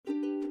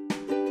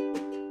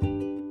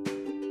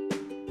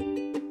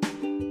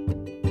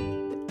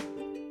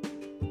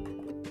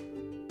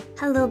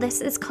Hello, this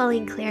is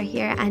Colleen Clare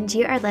here, and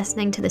you are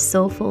listening to the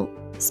Soulful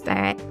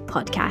Spirit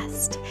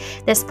Podcast.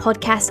 This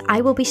podcast, I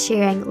will be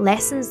sharing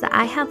lessons that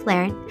I have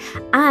learned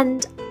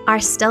and are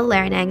still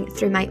learning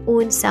through my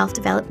own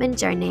self-development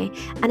journey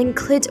and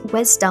include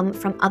wisdom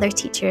from other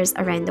teachers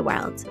around the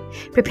world.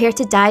 Prepare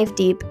to dive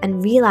deep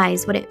and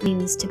realize what it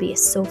means to be a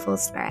soulful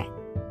spirit.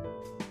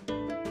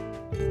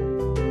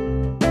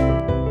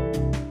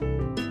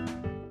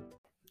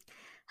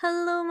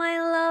 Hello, my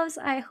loves.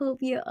 I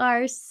hope you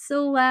are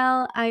so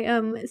well. I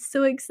am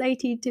so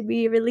excited to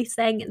be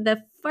releasing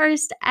the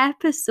first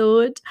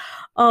episode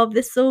of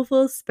the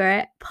Soulful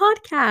Spirit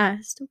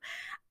Podcast.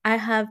 I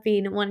have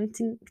been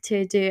wanting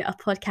to do a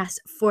podcast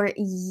for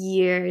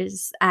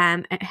years.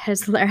 It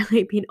has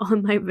literally been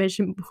on my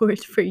vision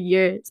board for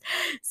years.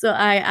 So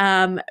I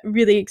am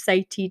really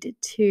excited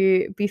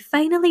to be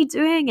finally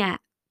doing it.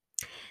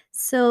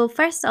 So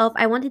first off,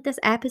 I wanted this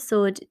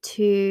episode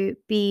to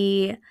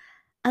be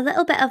a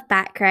little bit of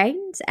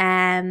background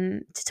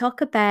to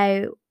talk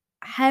about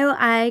how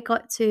I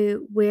got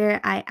to where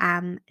I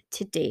am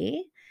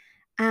today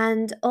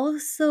and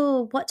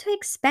also what to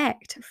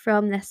expect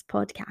from this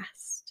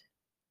podcast.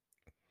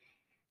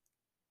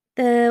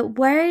 The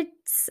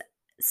words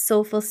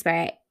Soulful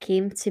Spirit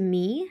came to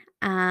me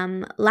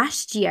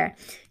last year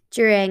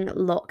during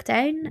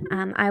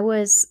lockdown. I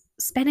was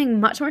spending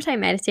much more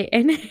time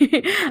meditating.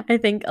 I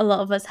think a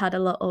lot of us had a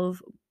lot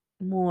of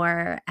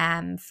more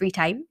free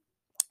time.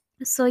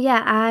 So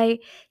yeah, I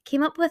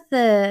came up with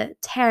the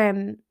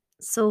term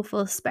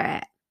soulful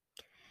spirit.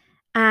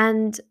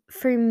 And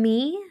for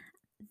me,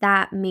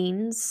 that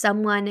means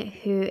someone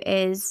who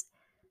is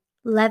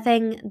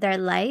living their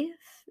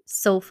life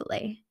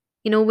soulfully.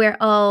 You know, we're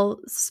all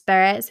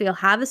spirits. We all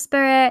have a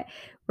spirit.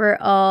 We're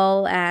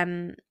all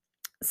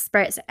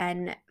spirits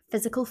in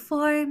physical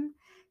form.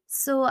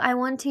 So I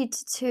wanted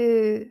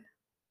to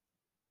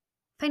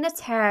find a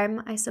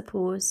term, I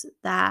suppose,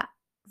 that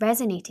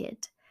resonated.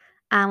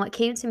 And what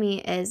came to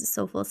me is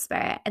soulful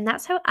spirit. And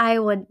that's how I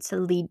want to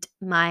lead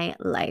my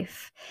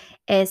life,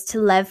 is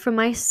to live from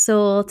my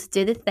soul, to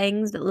do the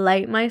things that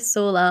light my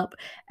soul up,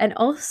 and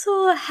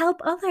also help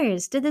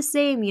others do the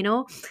same, you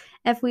know?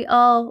 If we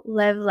all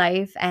live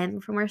life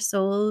from our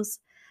souls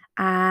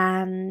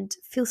and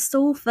feel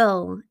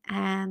soulful,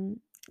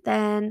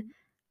 then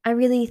I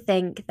really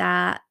think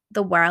that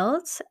the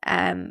world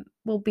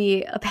will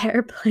be a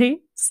better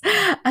place,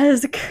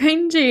 as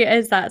cringy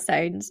as that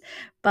sounds.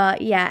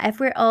 But yeah, if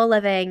we're all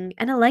living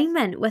in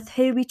alignment with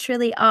who we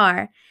truly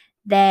are,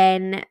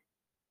 then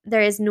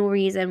there is no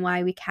reason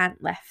why we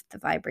can't lift the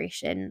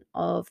vibration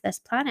of this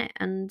planet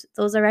and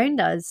those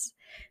around us.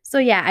 So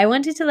yeah, I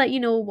wanted to let you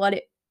know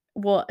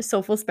what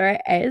soulful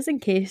spirit is, in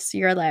case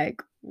you're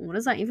like, what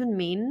does that even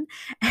mean?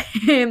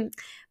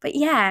 But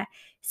yeah,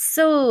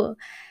 so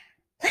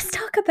let's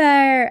talk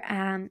about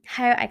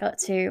how I got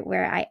to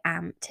where I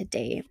am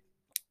today.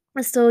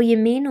 So you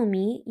may know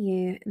me,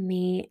 you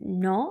may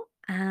not,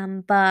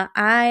 but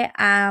I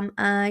am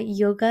a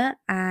yoga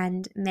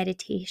and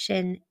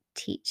meditation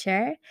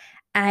teacher.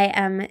 I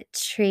am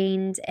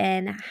trained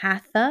in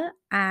Hatha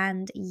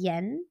and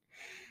Yin,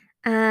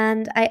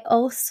 and I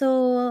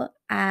also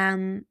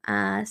am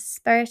a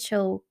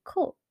spiritual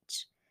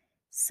coach.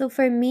 So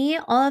for me,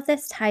 all of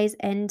this ties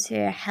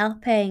into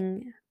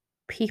helping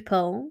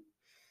people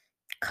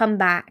come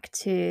back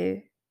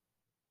to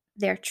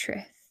their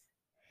truth.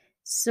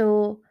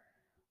 So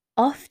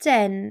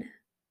often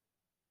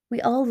we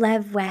all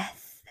live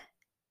with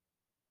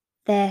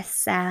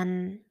this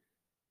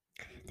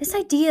this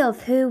idea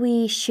of who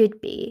we should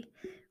be.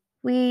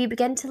 We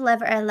begin to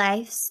live our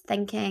lives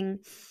thinking,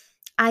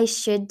 I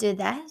should do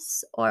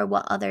this, or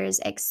what others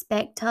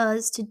expect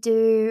us to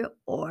do,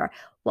 or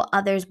what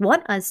others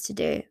want us to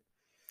do.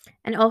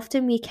 And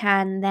often we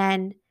can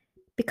then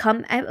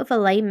become out of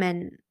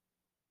alignment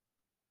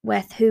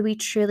with who we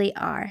truly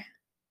are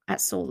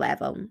at soul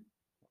level.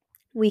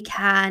 We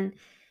can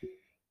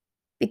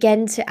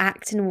begin to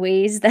act in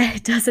ways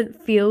that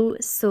doesn't feel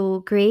so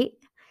great.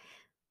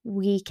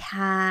 We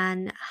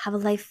can have a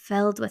life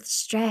filled with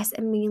stress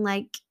and being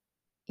like,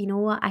 you know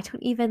what, I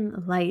don't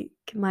even like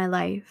my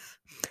life.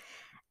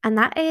 And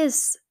that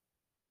is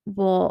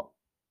what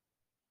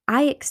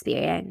I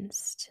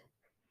experienced.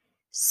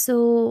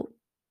 So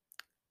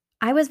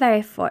I was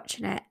very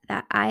fortunate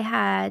that I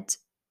had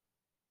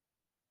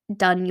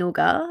done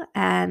yoga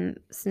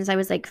since I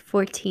was like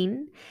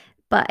 14,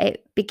 but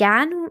it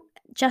began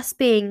just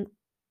being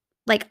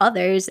like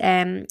others,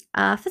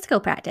 a physical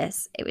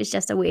practice. It was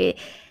just a way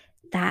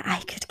that I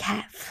could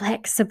get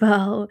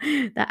flexible,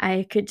 that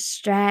I could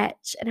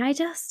stretch, and I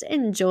just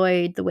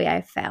enjoyed the way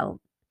I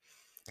felt.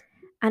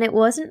 And it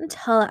wasn't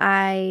until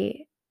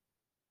I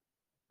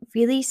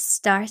really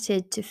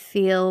started to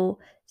feel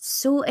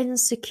so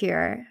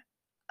insecure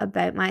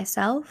about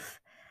myself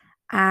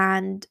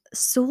and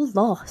so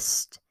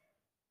lost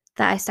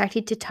that I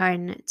started to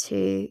turn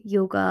to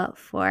yoga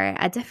for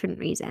a different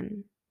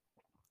reason.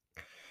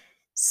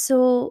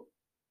 So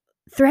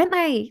throughout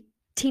my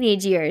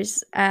teenage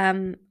years,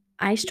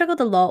 I struggled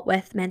a lot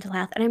with mental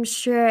health, and I'm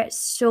sure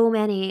so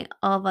many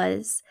of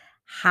us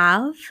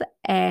have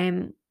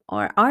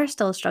or are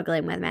still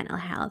struggling with mental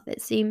health.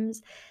 It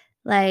seems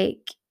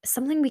like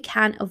something we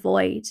can't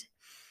avoid.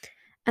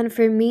 And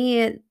for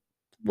me,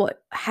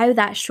 how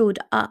that showed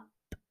up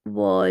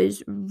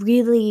was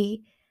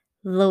really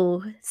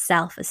low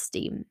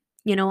self-esteem.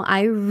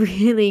 I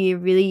really,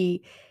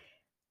 really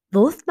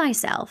loathed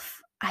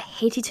myself. I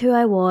hated who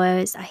I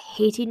was. I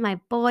hated my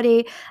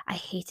body. I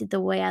hated the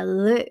way I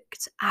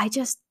looked. I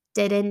just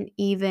didn't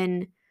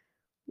even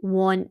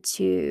want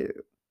to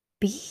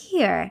be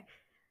here.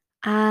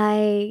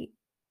 I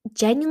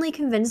genuinely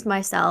convinced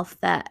myself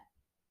that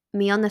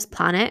me on this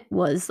planet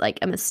was like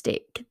a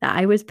mistake, that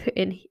I was put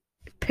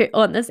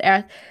on this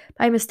earth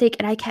by mistake,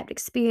 and I kept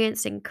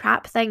experiencing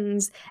crap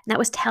things, and that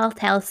was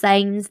telltale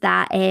signs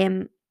that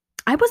I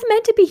wasn't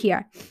meant to be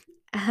here.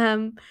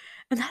 And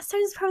that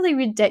sounds probably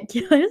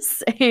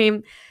ridiculous,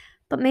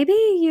 but maybe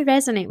you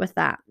resonate with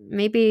that.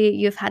 Maybe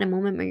you've had a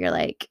moment where you're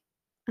like,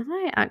 am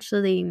I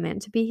actually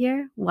meant to be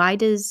here? Why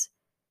does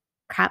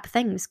crap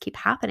things keep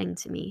happening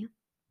to me?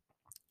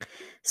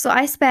 So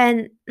I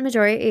spent the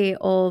majority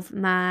of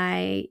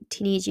my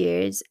teenage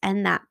years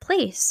in that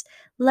place,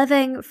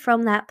 living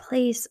from that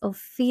place of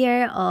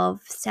fear,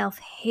 of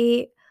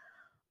self-hate,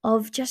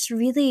 of just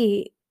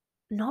really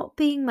not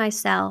being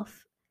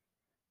myself,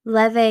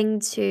 living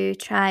to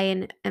try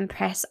and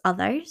impress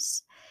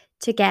others,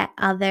 to get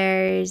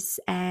others'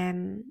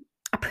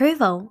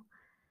 approval.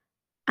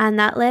 And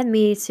that led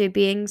me to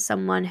being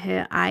someone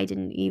who I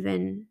didn't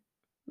even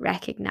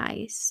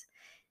recognize.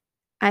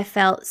 I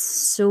felt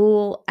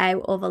so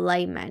out of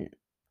alignment.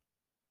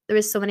 There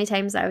was so many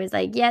times I was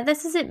like, yeah,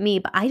 this isn't me,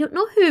 but I don't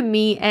know who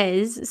me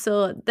is,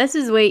 so this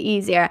is way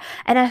easier.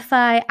 And if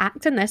I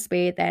act in this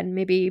way, then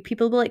maybe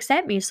people will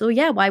accept me. So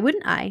yeah, why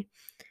wouldn't I?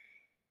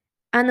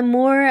 And the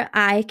more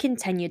I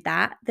continued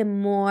that, the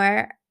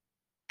more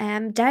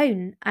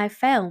down I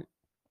felt,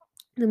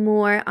 the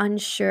more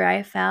unsure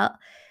I felt,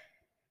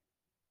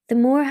 the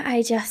more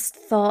I just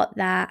thought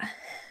that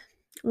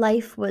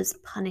life was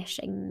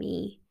punishing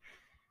me.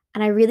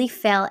 And I really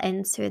fell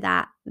into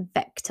that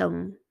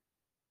victim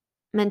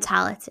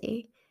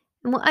mentality.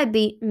 And what I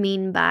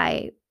mean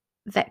by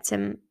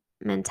victim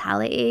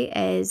mentality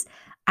is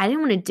I didn't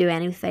want to do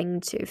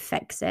anything to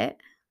fix it.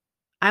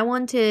 I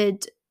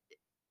wanted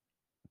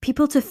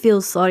people to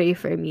feel sorry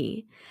for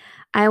me.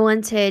 I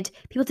wanted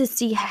people to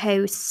see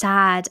how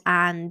sad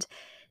and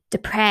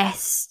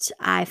depressed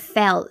I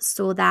felt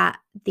so that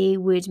they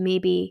would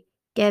maybe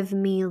give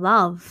me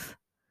love.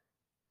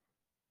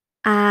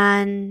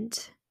 And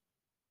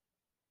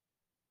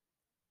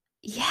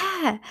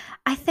yeah,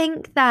 I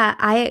think that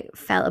I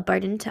felt a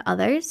burden to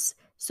others.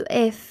 So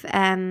if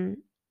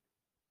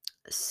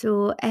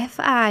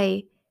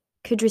I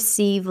could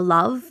receive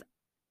love,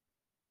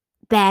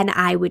 then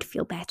I would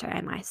feel better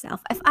in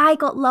myself. If I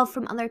got love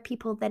from other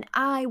people, then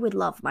I would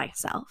love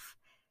myself.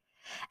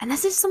 And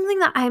this is something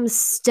that I'm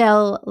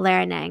still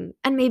learning,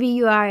 and maybe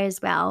you are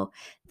as well,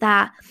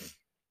 that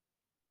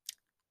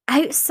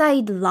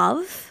outside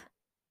love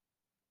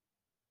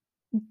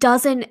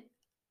doesn't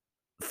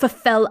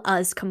fulfill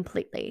us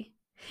completely.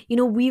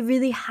 We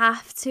really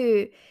have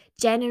to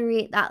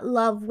generate that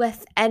love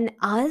within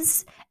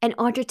us in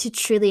order to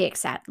truly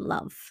accept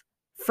love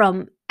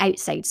from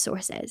outside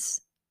sources.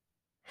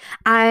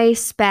 I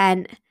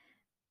spent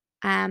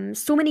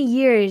so many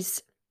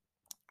years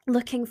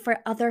looking for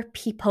other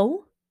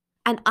people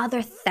and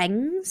other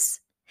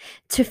things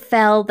to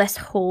fill this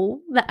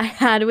hole that I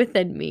had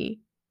within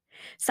me.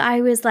 So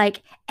I was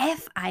like,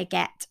 if I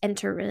get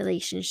into a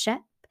relationship,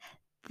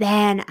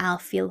 then I'll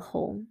feel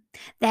whole.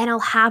 Then I'll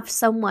have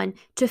someone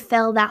to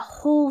fill that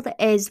hole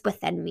that is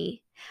within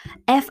me.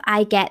 If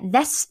I get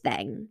this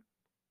thing,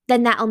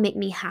 then that'll make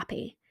me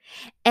happy.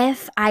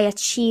 If I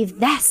achieve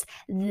this,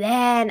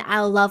 then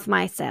I'll love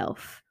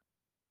myself.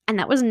 And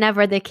that was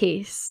never the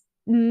case.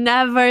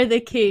 Never the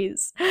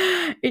case.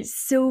 It's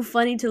so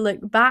funny to look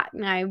back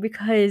now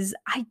because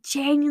I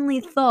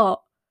genuinely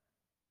thought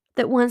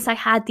that once I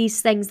had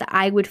these things that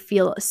I would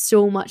feel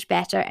so much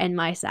better in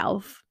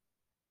myself.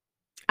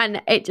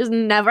 And it just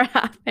never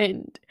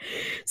happened.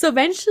 So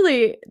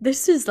eventually,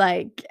 this is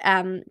like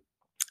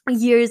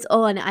years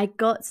on, I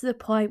got to the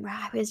point where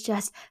I was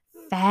just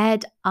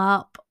fed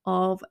up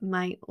of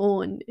my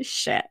own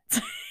shit.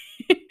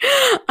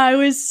 I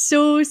was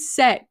so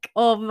sick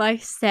of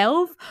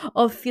myself,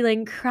 of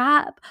feeling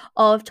crap,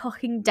 of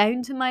talking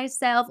down to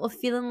myself, of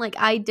feeling like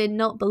I did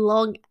not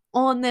belong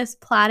on this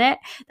planet.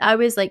 I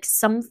was like,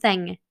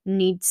 something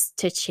needs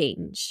to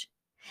change.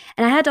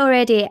 And I had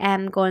already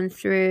gone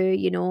through,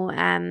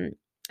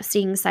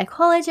 seeing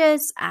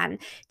psychologists and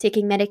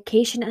taking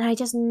medication, and I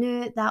just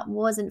knew that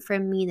wasn't for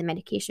me, the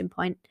medication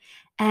point.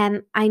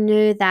 I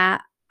knew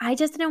that I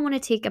just didn't want to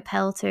take a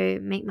pill to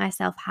make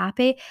myself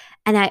happy.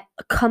 And I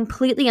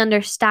completely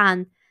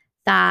understand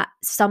that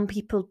some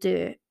people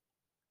do.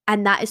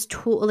 And that is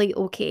totally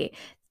okay.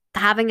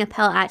 Having a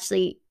pill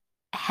actually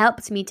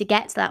helped me to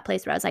get to that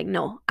place where I was like,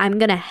 no, I'm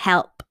going to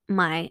help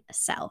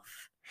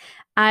myself.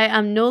 I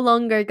am no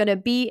longer going to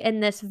be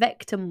in this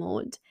victim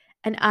mode.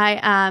 And I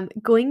am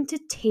going to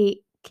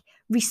take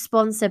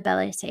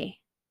responsibility.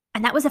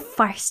 And that was the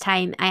first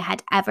time I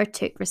had ever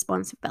took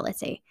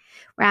responsibility,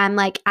 where I'm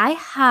like, I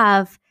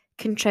have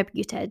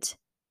contributed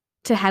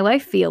to how I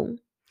feel,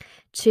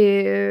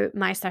 to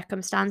my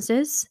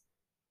circumstances,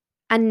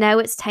 and now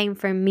it's time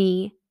for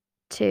me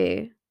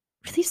to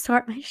really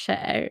sort my shit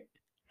out.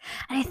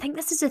 And I think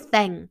this is a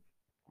thing,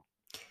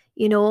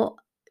 you know,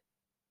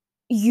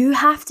 you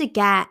have to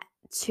get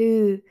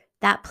to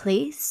that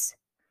place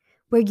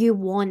where you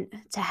want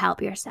to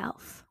help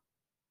yourself,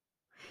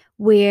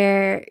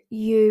 where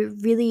you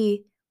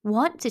really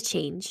want to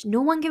change.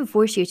 No one can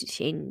force you to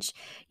change.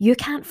 You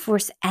can't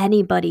force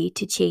anybody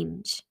to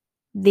change.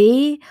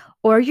 They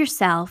or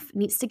yourself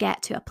needs to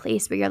get to a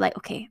place where you're like,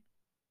 okay,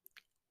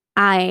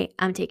 I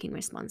am taking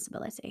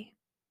responsibility.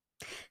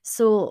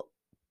 So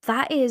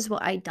that is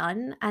what I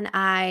done. And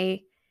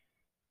I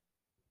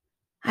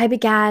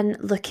began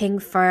looking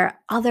for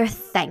other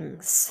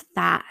things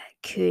that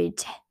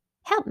could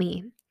help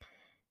me.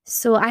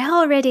 So I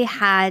already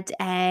had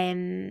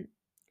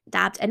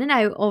dabbed in and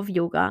out of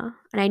yoga,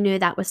 and I knew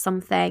that was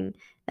something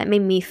that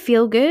made me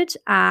feel good.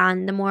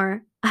 And the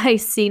more I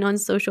seen on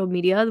social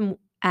media,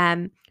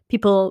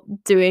 people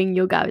doing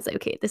yoga, I was like,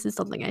 okay, this is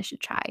something I should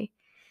try.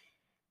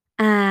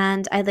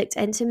 And I looked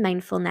into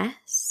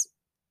mindfulness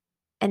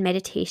and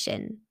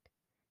meditation.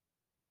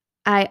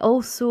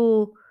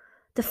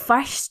 The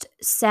first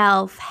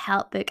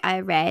self-help book I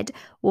read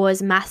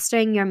was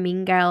Mastering Your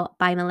Mean Girl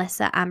by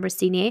Melissa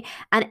Ambrosini.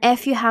 And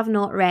if you have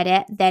not read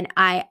it, then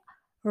I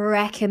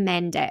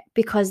recommend it,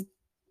 because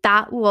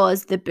that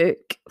was the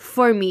book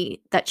for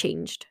me that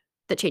changed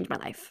my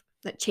life,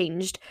 that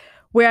changed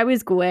where I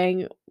was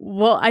going,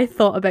 what I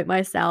thought about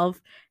myself.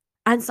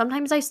 And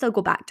sometimes I still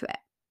go back to it.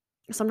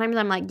 Sometimes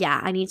I'm like, yeah,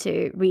 I need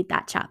to read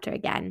that chapter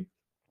again.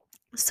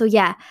 So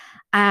yeah,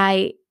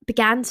 I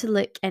began to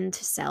look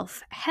into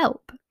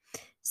self-help,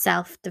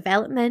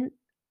 self-development,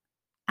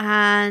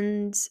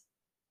 and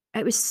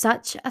it was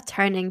such a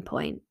turning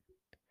point.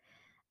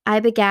 I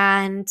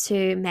began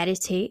to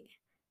meditate,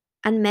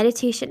 and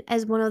meditation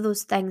is one of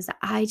those things that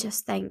I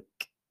just think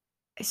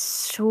is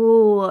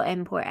so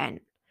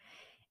important.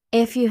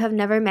 If you have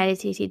never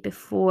meditated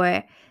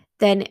before,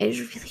 then it's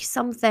really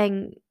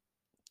something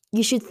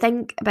you should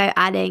think about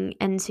adding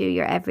into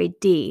your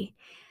everyday.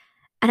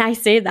 And I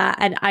say that,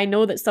 and I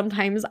know that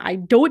sometimes I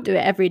don't do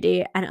it every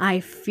day, and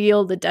I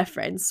feel the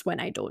difference when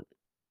I don't.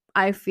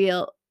 I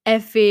feel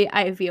iffy,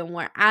 I feel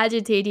more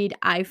agitated,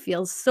 I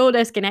feel so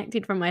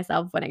disconnected from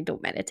myself when I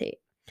don't meditate.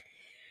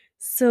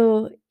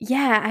 So,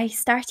 yeah, I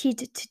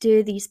started to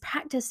do these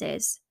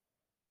practices,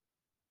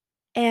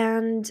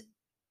 and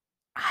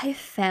I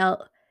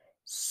felt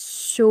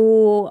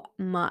so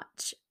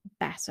much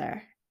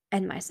better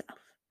in myself.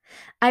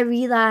 I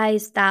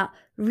realized that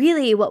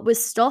really what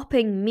was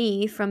stopping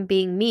me from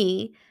being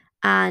me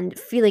and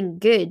feeling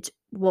good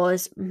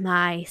was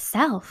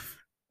myself.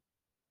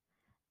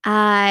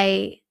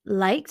 I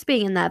liked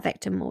being in that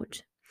victim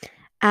mode.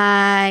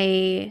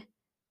 I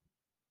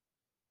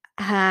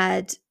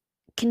had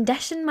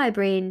conditioned my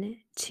brain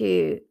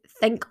to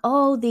think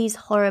all these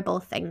horrible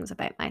things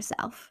about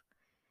myself.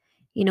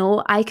 You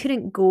know, I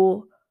couldn't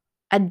go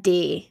a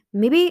day,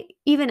 maybe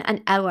even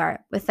an hour,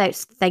 without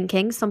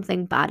thinking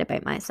something bad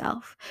about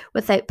myself,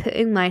 without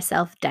putting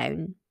myself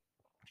down.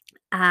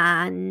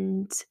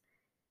 And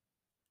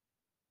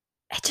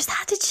it just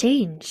had to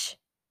change.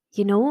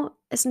 You know,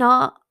 it's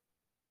not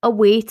a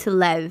way to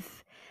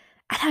live.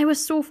 And I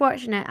was so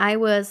fortunate. I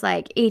was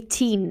like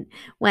 18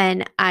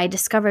 when I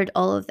discovered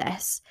all of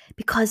this,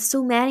 because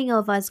so many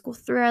of us go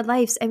through our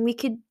lives and we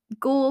could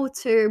go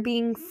to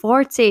being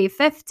 40,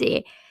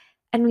 50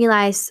 and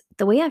realize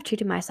the way I've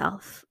treated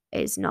myself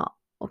is not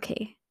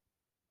okay.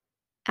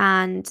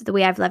 And the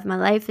way I've lived my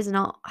life is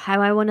not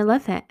how I want to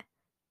live it.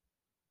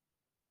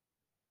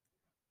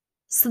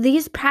 So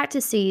these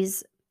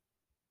practices,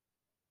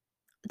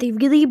 they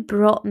really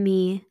brought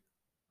me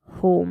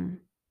home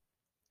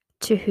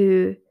to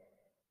who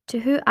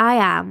I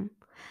am.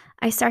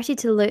 I started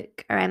to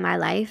look around my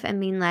life and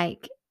being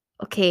like,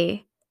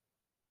 okay,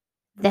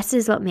 this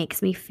is what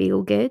makes me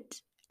feel good,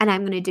 and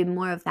I'm going to do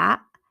more of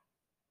that.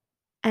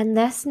 And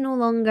this no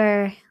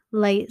longer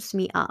lights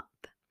me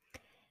up.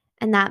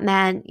 And that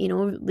meant, you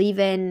know,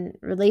 leaving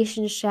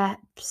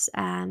relationships,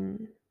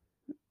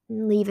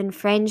 leaving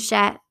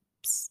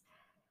friendships,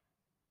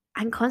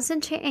 and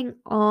concentrating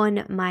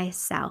on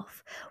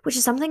myself, which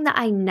is something that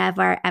I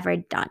never ever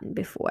done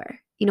before.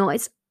 You know,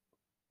 it's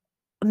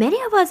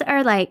many of us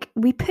are like,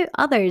 we put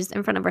others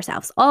in front of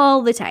ourselves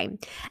all the time,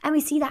 and we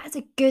see that as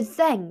a good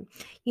thing.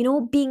 You know,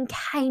 being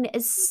kind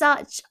is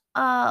such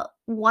a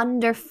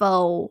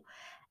wonderful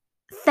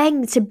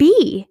thing to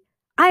be.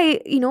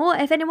 You know,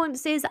 if anyone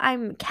says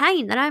I'm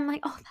kind, then I'm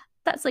like, oh,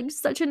 that's like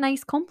such a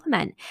nice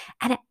compliment.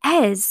 And it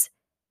is.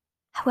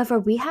 However,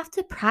 we have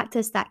to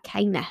practice that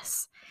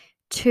kindness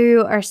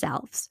to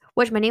ourselves,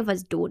 which many of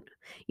us don't.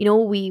 You know,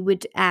 we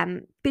would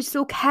be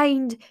so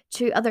kind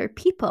to other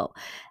people,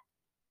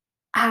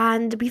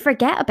 and we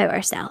forget about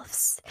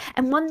ourselves.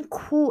 And one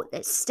quote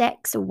that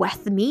sticks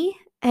with me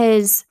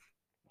is,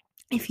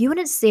 If you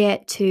wouldn't say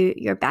it to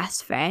your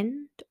best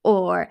friend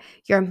or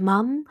your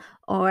mum,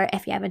 or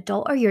if you have a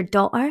daughter, your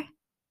daughter,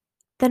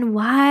 then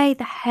why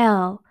the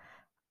hell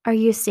are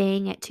you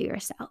saying it to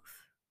yourself?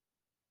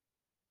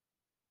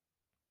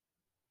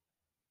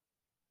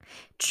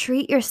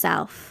 Treat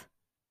yourself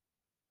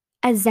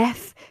as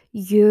if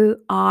you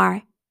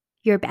are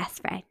your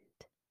best friend.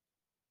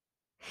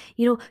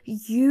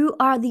 You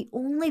are the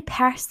only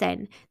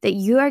person that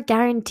you are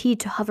guaranteed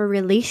to have a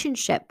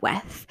relationship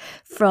with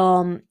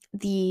from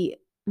the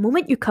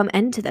moment you come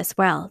into this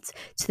world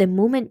to the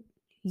moment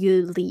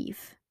you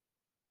leave.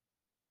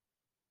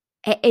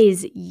 It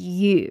is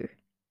you.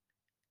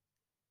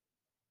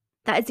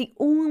 That is the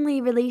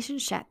only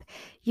relationship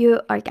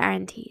you are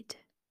guaranteed.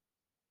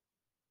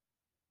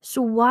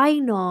 So why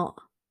not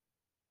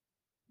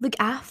look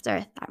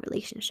after that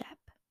relationship?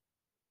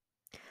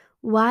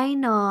 Why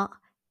not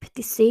put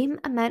the same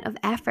amount of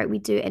effort we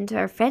do into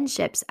our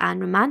friendships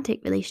and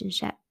romantic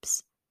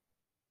relationships?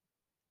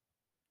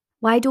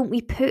 Why don't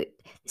we put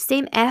the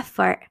same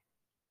effort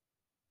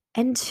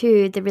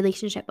into the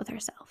relationship with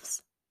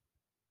ourselves?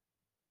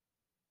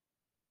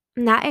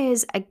 And that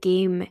is a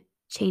game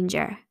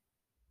changer.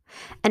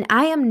 And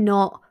I am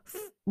not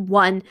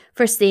one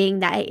for saying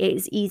that it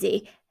is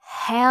easy.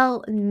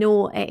 Hell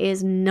no, it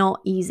is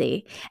not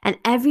easy. And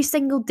every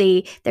single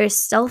day, there's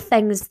still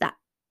things that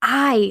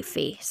I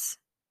face.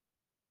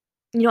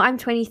 I'm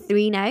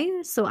 23 now,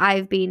 so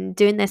I've been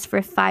doing this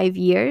for 5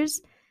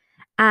 years,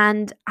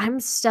 and I'm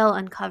still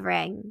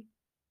uncovering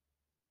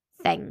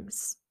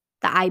things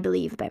that I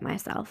believe about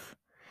myself.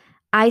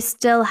 I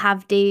still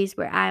have days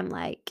where I'm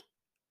like,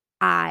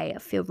 I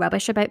feel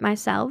rubbish about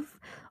myself,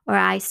 or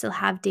I still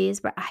have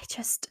days where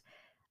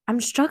I'm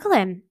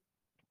struggling.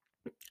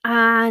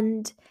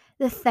 And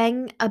the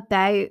thing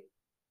about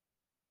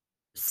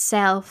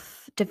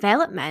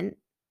self-development,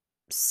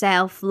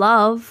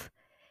 self-love,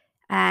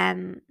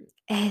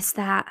 is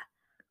that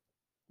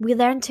we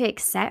learn to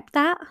accept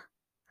that.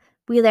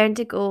 We learn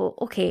to go,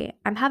 okay,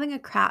 I'm having a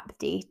crap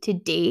day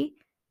today.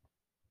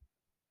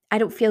 I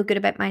don't feel good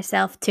about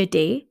myself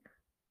today,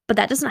 but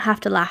that doesn't have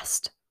to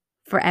last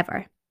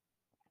forever.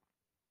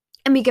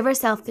 And we give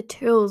ourselves the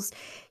tools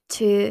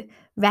to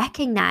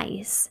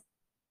recognize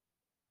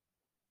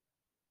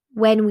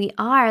when we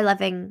are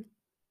living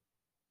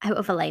out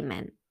of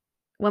alignment,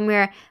 when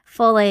we're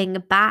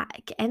falling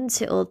back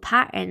into old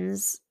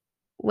patterns,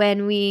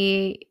 when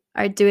we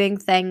are doing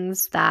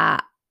things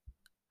that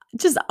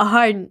just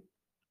aren't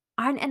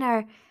in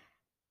our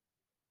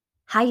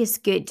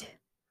highest good,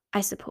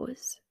 I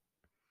suppose.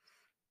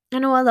 I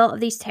know a lot of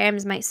these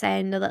terms might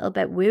sound a little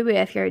bit woo-woo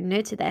if you're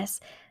new to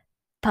this,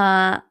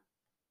 but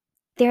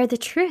they're the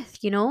truth,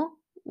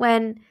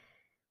 When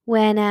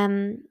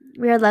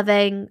we're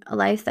living a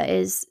life that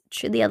is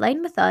truly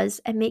aligned with us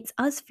and makes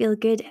us feel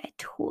good, it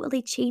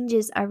totally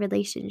changes our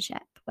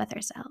relationship with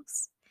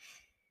ourselves.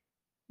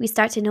 We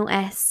start to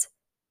notice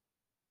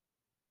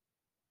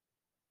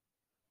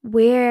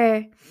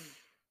where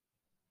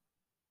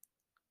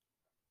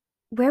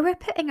we're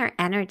putting our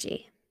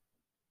energy.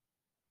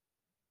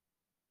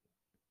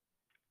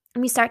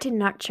 And we start to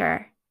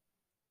nurture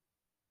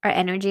our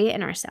energy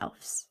in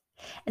ourselves.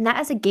 And that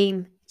is a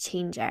game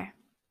changer.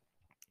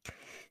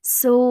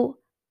 So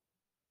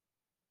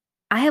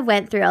I have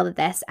went through all of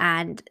this,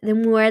 and the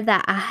more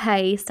that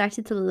I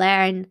started to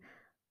learn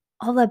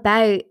all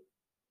about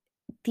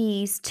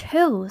these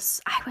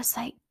tools, I was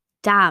like,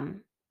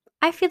 damn,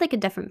 I feel like a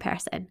different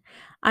person.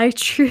 I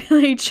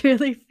truly,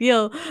 truly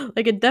feel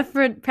like a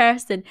different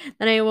person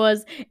than I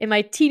was in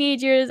my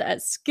teenage years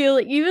at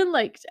school, even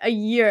like a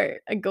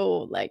year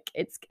ago. Like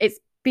it's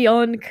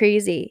beyond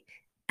crazy.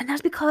 And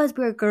that's because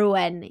we're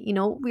growing,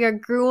 we are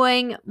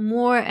growing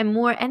more and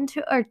more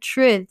into our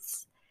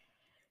truths.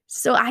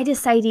 So I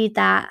decided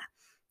that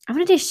I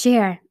want to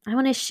share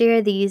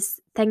these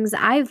things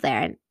that I've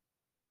learned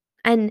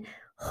in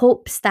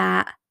hopes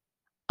that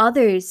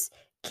others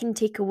can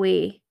take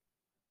away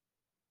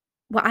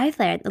what I've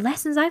learned, the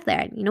lessons I've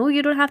learned.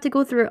 You don't have to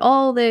go through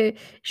all the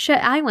shit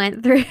I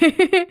went through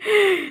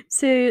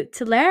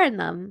to learn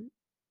them.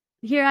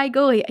 Here I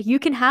go. You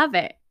can have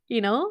it,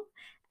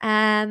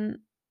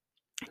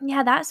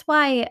 Yeah, that's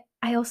why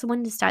I also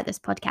wanted to start this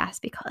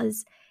podcast,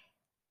 because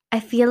I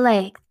feel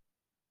like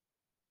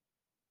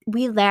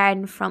we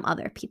learn from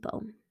other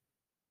people.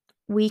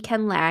 We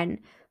can learn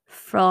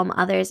from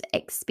others'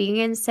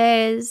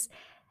 experiences,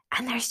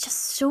 and there's just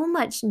so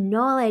much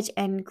knowledge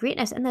and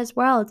greatness in this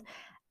world.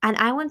 And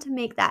I want to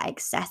make that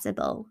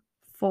accessible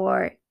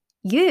for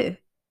you,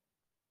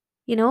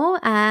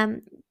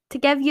 to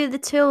give you the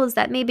tools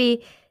that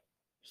maybe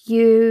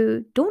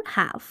you don't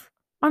have,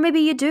 or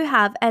maybe you do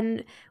have,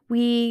 and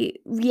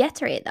we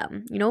reiterate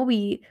them,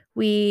 we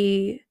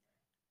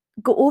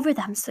go over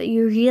them so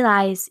you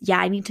realize, yeah,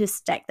 I need to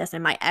stick this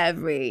in my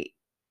everyday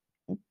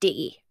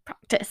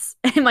practice,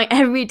 in my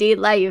everyday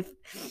life.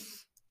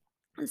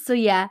 So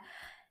yeah,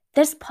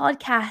 this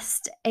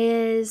podcast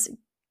is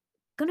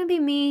going to be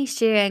me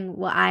sharing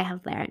what I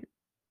have learned,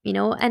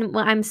 and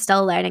what I'm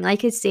still learning.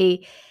 Like I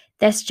say,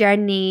 this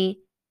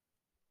journey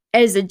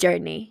is a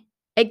journey.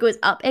 It goes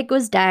up, it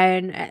goes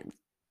down, it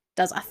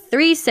does a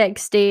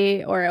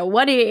 360 or a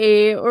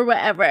 180 or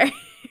whatever.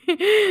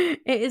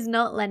 It is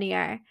not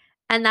linear.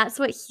 And that's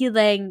what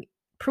healing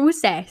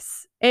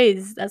process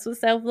is. That's what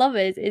self-love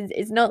is.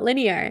 It's not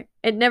linear.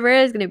 It never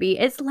is going to be.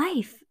 It's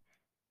life.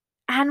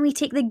 And we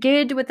take the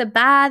good with the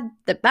bad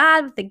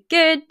with the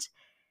good.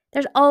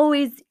 There's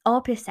always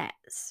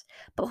opposites.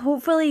 But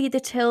hopefully the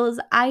tools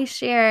I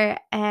share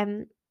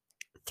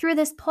through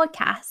this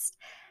podcast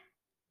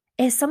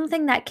is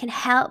something that can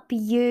help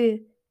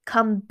you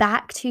come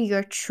back to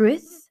your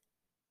truth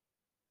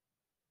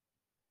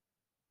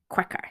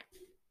quicker.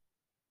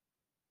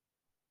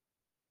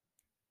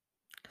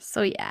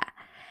 So yeah,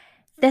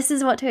 this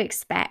is what to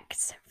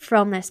expect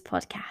from this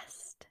podcast.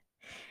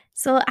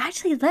 So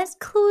actually, let's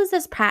close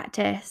this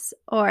practice,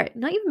 or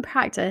not even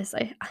practice.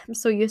 I'm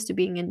so used to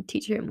being in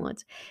teacher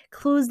mode.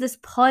 Close this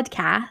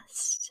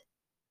podcast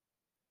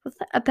with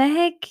a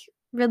big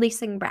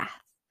releasing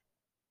breath.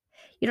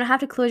 You don't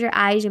have to close your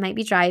eyes. You might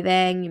be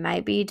driving. You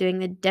might be doing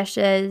the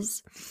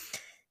dishes.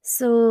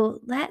 So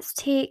let's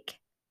take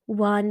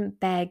one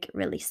big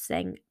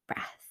releasing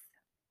breath.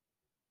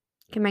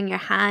 You can bring your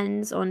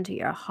hands onto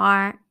your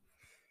heart.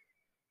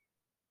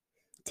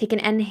 Take an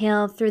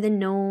inhale through the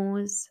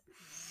nose.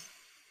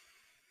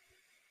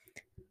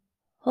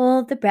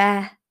 Hold the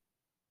breath.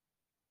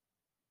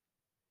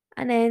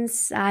 And then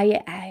sigh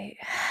it out.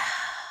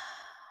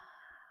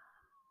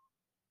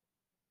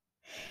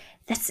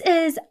 This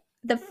is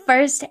the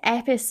first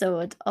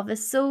episode of the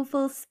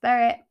Soulful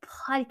Spirit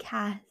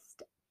Podcast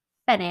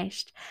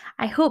finished.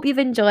 I hope you've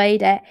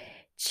enjoyed it.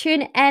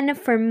 Tune in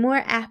for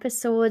more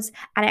episodes,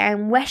 and I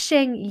am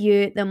wishing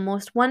you the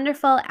most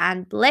wonderful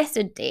and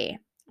blessed day.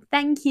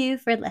 Thank you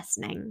for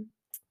listening.